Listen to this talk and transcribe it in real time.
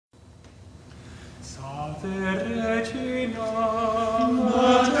Regina,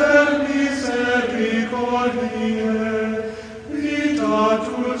 Mater misericordiae, vita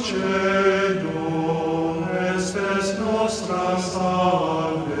dulcedo, estes nostra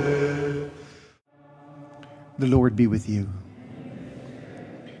salve. The Lord be with you.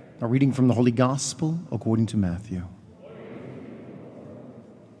 A reading from the Holy Gospel according to Matthew.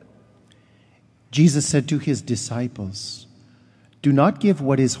 Jesus said to his disciples, "Do not give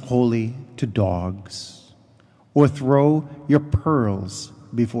what is holy to dogs, or throw your pearls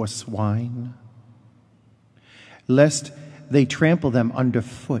before swine, lest they trample them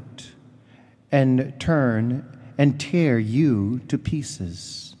underfoot and turn and tear you to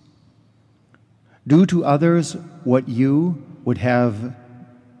pieces. Do to others what you would have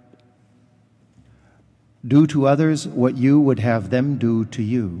them do to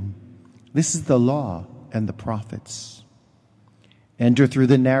you. This is the law and the prophets. Enter through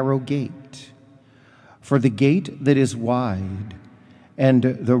the narrow gate. For the gate that is wide and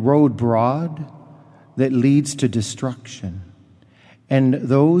the road broad that leads to destruction, and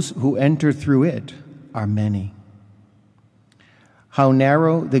those who enter through it are many. How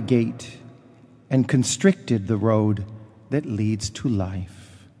narrow the gate and constricted the road that leads to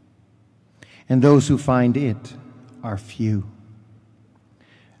life, and those who find it are few."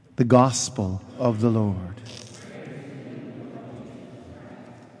 The Gospel of the Lord.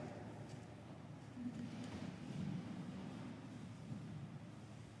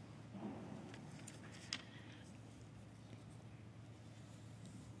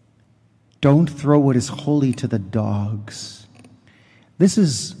 Don't throw what is holy to the dogs. This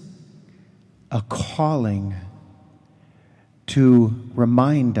is a calling to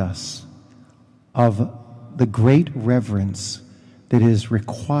remind us of the great reverence that is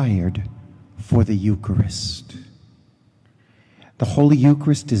required for the Eucharist. The Holy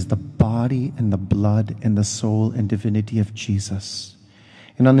Eucharist is the body and the blood and the soul and divinity of Jesus.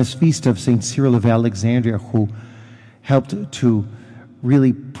 And on this feast of St. Cyril of Alexandria, who helped to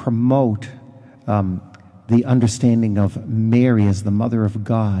really promote the understanding of Mary as the Mother of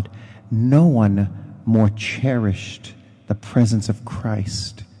God, no one more cherished the presence of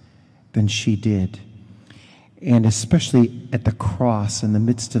Christ than she did. And especially at the cross, in the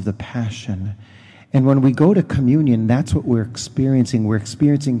midst of the Passion. And when we go to communion, that's what we're experiencing. We're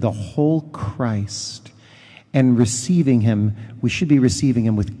experiencing the whole Christ. And receiving him, we should be receiving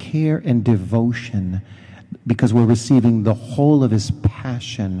him with care and devotion, because we're receiving the whole of his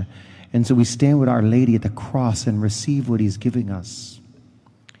passion. And so we stand with Our Lady at the cross and receive what he's giving us.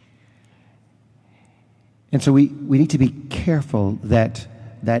 And so we need to be careful that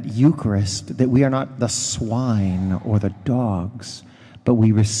Eucharist, that we are not the swine or the dogs, but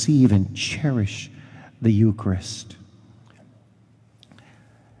we receive and cherish the Eucharist.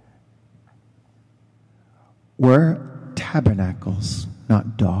 We're tabernacles,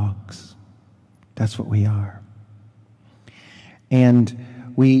 not dogs. That's what we are. And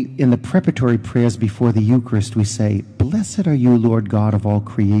we, in the preparatory prayers before the Eucharist, we say, "Blessed are you, Lord God of all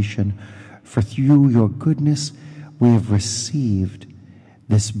creation, for through your goodness we have received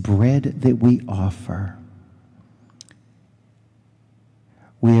this bread that we offer."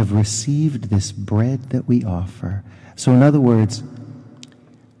 We have received this bread that we offer. So in other words,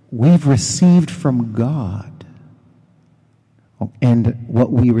 we've received from God. And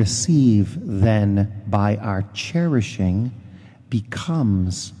what we receive then by our cherishing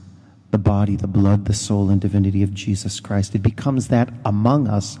becomes the body, the blood, the soul, and divinity of Jesus Christ. It becomes that among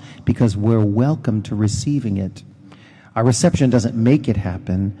us because we're welcome to receiving it. Our reception doesn't make it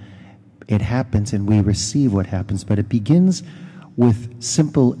happen. It happens and we receive what happens. But it begins with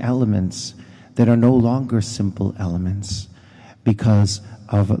simple elements that are no longer simple elements because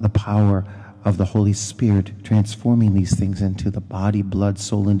of the power of the Holy Spirit transforming these things into the body, blood,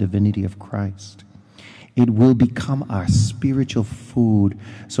 soul, and divinity of Christ. It will become our spiritual food.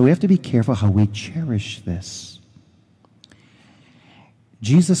 So we have to be careful how we cherish this.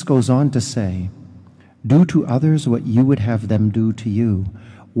 Jesus goes on to say, "Do to others what you would have them do to you."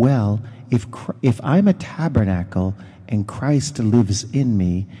 Well, if I'm a tabernacle and Christ lives in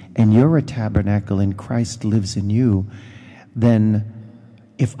me, and you're a tabernacle and Christ lives in you, then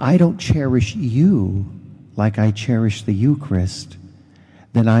if I don't cherish you like I cherish the Eucharist,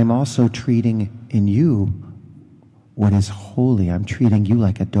 then I'm also treating in you what is holy. I'm treating you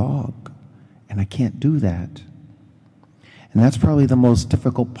like a dog, and I can't do that. And that's probably the most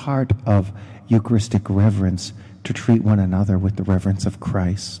difficult part of Eucharistic reverence, to treat one another with the reverence of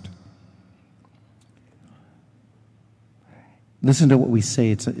Christ. Listen to what we say.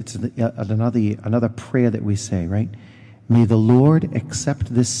 It's another prayer that we say, right? May the Lord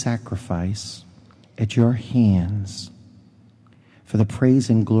accept this sacrifice at your hands for the praise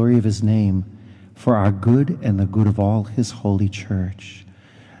and glory of his name, for our good and the good of all his holy church.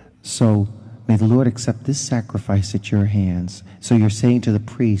 So may the Lord accept this sacrifice at your hands. So you're saying to the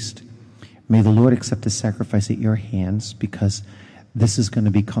priest, may the Lord accept this sacrifice at your hands, because this is going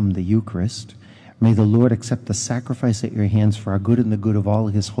to become the Eucharist. May the Lord accept the sacrifice at your hands for our good and the good of all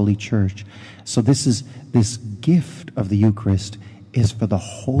his holy church. So this gift of the Eucharist is for the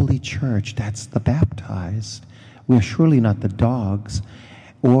holy church. That's the baptized. We are surely not the dogs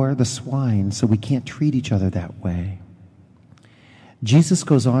or the swine, so we can't treat each other that way. Jesus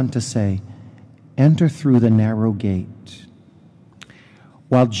goes on to say, enter through the narrow gate.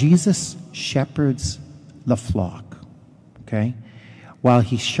 While Jesus shepherds the flock, okay, while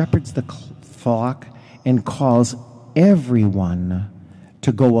he shepherds the flock and calls everyone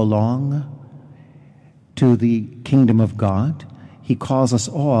to go along to the kingdom of God, he calls us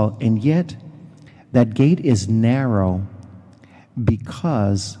all, and yet that gate is narrow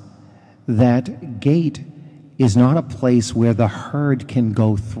because that gate is not a place where the herd can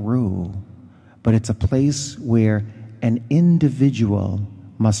go through, but it's a place where an individual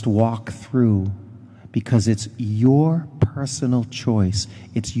must walk through, because it's your personal choice,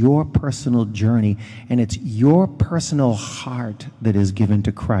 it's your personal journey, and it's your personal heart that is given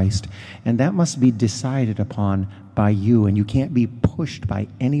to Christ. And that must be decided upon by you, and you can't be pushed by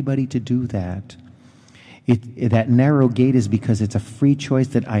anybody to do that. That narrow gate is because it's a free choice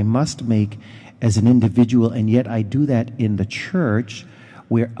that I must make as an individual, and yet I do that in the church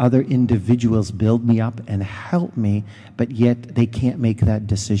where other individuals build me up and help me, but yet they can't make that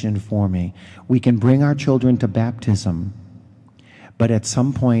decision for me. We can bring our children to baptism, but at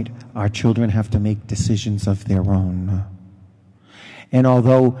some point our children have to make decisions of their own. And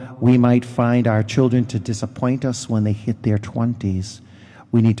although we might find our children to disappoint us when they hit their 20s,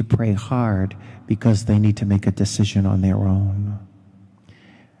 we need to pray hard, because they need to make a decision on their own.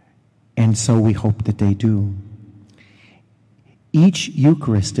 And so we hope that they do. Each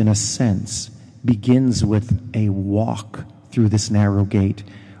Eucharist, in a sense, begins with a walk through this narrow gate.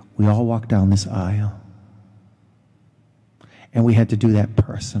 We all walk down this aisle. And we had to do that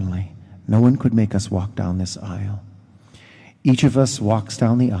personally. No one could make us walk down this aisle. Each of us walks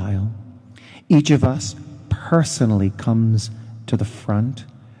down the aisle. Each of us personally comes to the front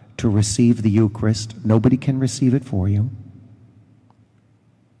to receive the Eucharist. Nobody can receive it for you.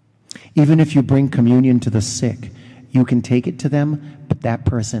 Even if you bring communion to the sick, you can take it to them, but that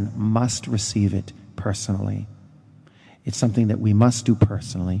person must receive it personally. It's something that we must do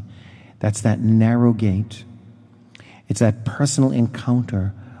personally. That's that narrow gate. It's that personal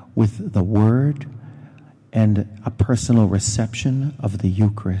encounter with the Word and a personal reception of the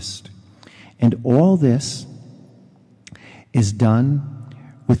Eucharist. And all this is done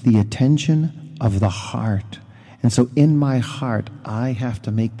with the attention of the heart. And so in my heart, I have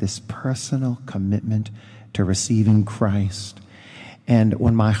to make this personal commitment to receiving Christ. And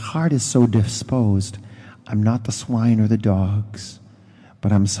when my heart is so disposed, I'm not the swine or the dogs,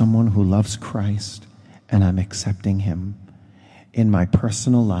 but I'm someone who loves Christ, and I'm accepting him in my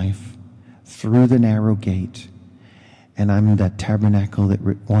personal life through the narrow gate. And I'm that tabernacle that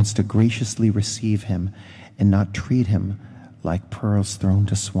wants to graciously receive him and not treat him like pearls thrown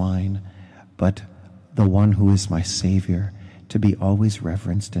to swine, but the one who is my Savior, to be always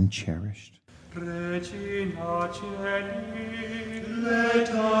reverenced and cherished. Regina Celi,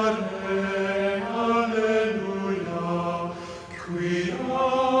 letare, alleluia, qui